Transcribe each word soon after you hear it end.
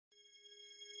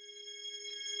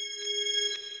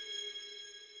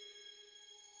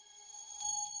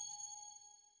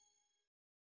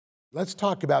Let's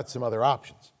talk about some other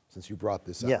options, since you brought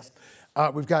this up. Yes.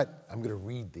 I'm going to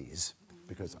read these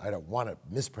because I don't want to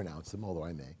mispronounce them, although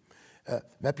I may.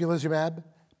 Mepolizumab,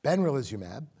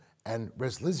 Benralizumab, and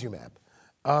Reslizumab.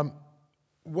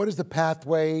 What is the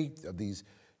pathway of these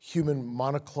human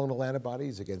monoclonal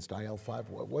antibodies against IL-5?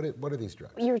 What are these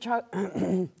drugs?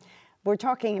 We're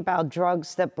talking about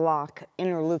drugs that block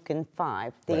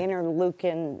interleukin-5. The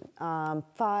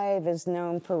interleukin-5 is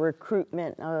known for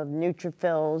recruitment of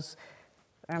neutrophils.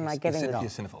 Where am I getting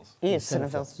eosinophils.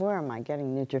 Eosinophils. Where am I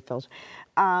getting neutrophils?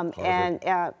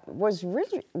 Was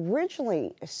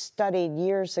originally studied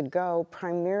years ago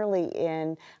primarily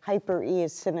in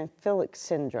hypereosinophilic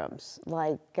syndromes.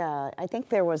 Like, I think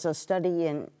there was a study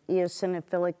in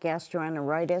eosinophilic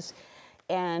gastroenteritis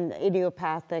and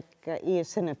idiopathic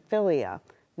eosinophilia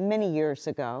many years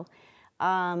ago,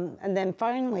 and then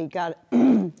finally got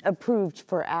approved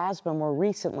for asthma more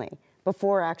recently,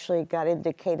 before actually it got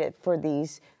indicated for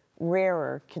these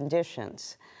rarer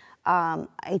conditions.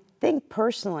 I think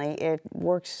personally it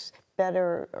works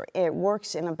better, it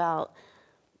works in about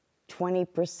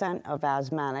 20% of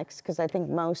asthmatics, because I think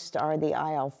most are the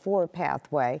IL-4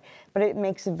 pathway, but it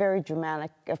makes a very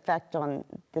dramatic effect on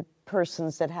the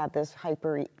persons that have this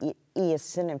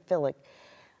hypereosinophilic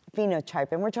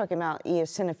phenotype. And we're talking about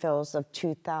eosinophils of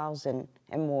 2,000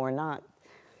 and more, not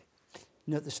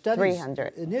the studies,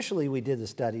 300. Initially, we did the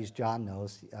studies. John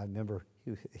knows. I remember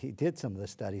he did some of the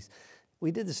studies.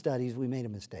 We did the studies. We made a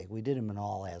mistake. We did them in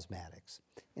all asthmatics.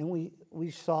 And we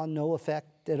saw no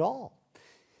effect at all.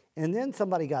 And then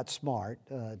somebody got smart.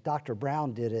 Dr.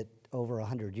 Brown did it over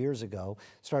 100 years ago,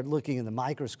 started looking in the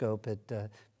microscope at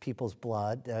people's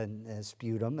blood and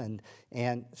sputum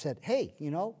and said, hey, you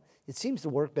know, it seems to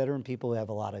work better in people who have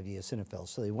a lot of eosinophils.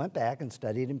 So they went back and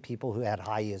studied in people who had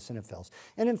high eosinophils.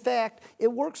 And in fact,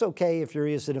 it works okay if your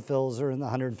eosinophils are in the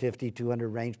 150, 200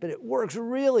 range, but it works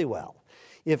really well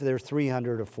if they're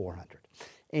 300 or 400.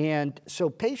 And so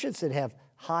patients that have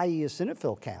high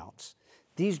eosinophil counts,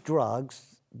 these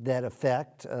drugs that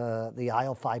affect the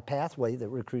IL-5 pathway that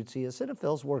recruits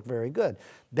eosinophils work very good.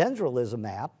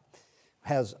 Benralizumab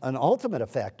has an ultimate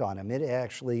effect on them. It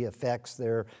actually affects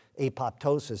their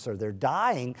apoptosis, or their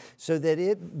dying, so that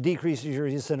it decreases your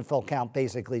eosinophil count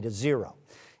basically to 0.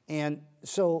 And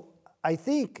so I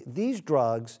think these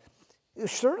drugs,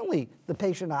 certainly the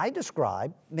patient I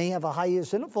described may have a high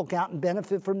eosinophil count and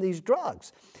benefit from these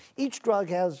drugs. Each drug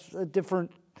has a different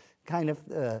kind of,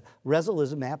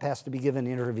 Reslizumab has to be given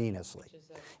intravenously.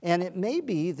 And it may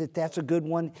be that that's a good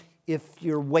one if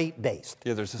you're weight-based.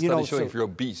 Yeah, there's a study showing if you're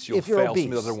obese, you'll fail some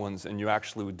of the other ones, and you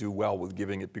actually would do well with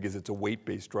giving it because it's a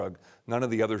weight-based drug. None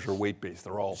of the others are weight-based.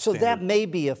 They're all standard. That may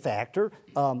be a factor.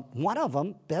 One of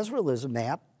them,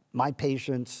 Benralizumab, my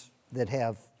patients that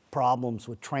have problems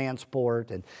with transport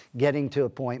and getting to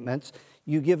appointments,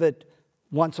 you give it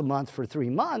once a month for 3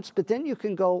 months, but then you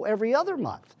can go every other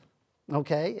month,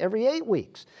 okay, every 8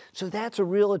 weeks. So that's a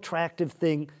real attractive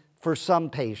thing for some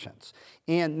patients.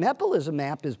 And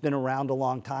Mepolizumab has been around a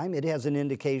long time. It has an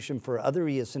indication for other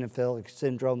eosinophilic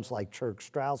syndromes like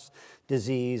Churg-Strauss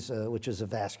disease, which is a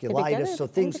vasculitis. So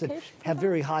things that have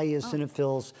very high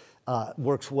eosinophils,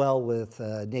 works well with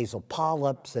nasal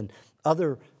polyps and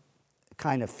other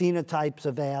kind of phenotypes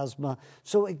of asthma.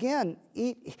 So again,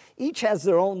 each has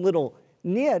their own little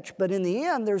niche, but in the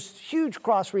end, there's huge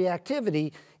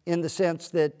cross-reactivity in the sense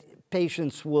that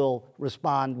patients will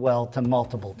respond well to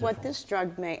multiple different. What this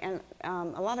drug may, and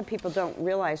a lot of people don't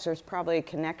realize there's probably a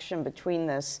connection between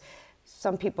this.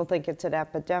 Some people think it's an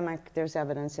epidemic. There's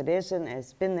evidence it isn't.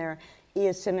 It's been there.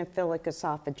 Eosinophilic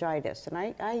esophagitis. And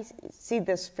I see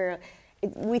this fairly,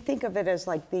 we think of it as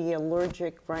like the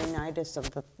allergic rhinitis of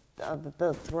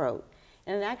the throat.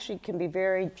 And it actually can be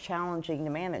very challenging to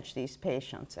manage these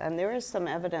patients. And there is some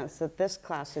evidence that this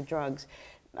class of drugs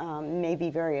may be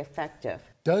very effective.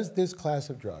 Does this class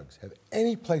of drugs have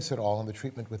any place at all in the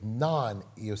treatment with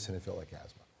non-eosinophilic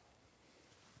asthma?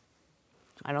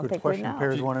 I don't think we know.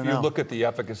 If you look at the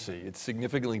efficacy, it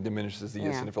significantly diminishes as the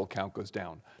eosinophil count goes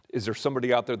down. Is there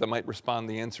somebody out there that might respond?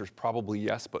 The answer is probably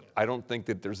yes, but I don't think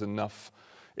that there's enough.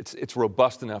 It's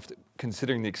robust enough,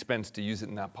 considering the expense, to use it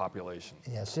in that population.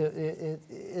 Yes,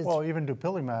 well, even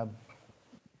dupilumab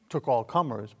took all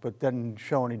comers, but didn't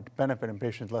show any benefit in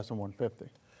patients less than 150.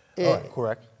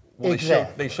 Correct? Well,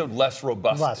 they showed less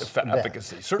robust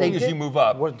efficacy. Certainly, as you move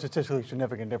up, wasn't statistically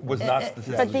significant difference. Was not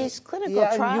statistically. But these clinical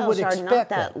trials are not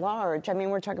that large. I mean,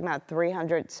 we're talking about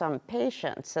 300 some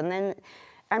patients, and then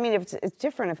I mean, it's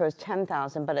different if it was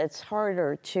 10,000, but it's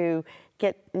harder to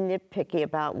get nitpicky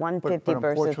about 150 But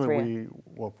versus unfortunately,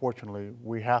 fortunately,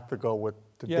 we have to go with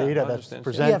the Yeah, data I that's understand.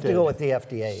 presented. You have to go with the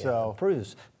FDA So-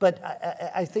 approves. But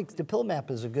I think dupilumab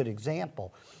is a good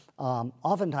example.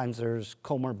 Oftentimes there's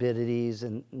comorbidities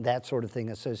and that sort of thing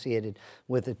associated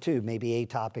with it too, maybe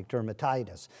atopic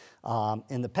dermatitis.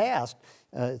 In the past,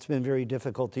 it's been very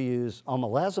difficult to use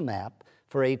Mepolizumab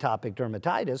for atopic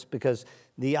dermatitis because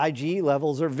the IgE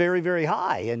levels are very, very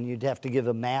high, and you'd have to give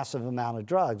a massive amount of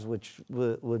drugs, which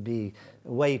would be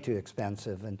way too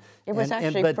expensive. And It was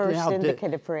actually but first now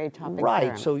indicated for atopic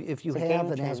Right, derm. so if you It's a have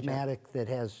game an changer. asthmatic that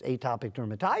has atopic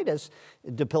dermatitis,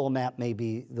 dupilumab may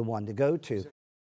be the one to go to.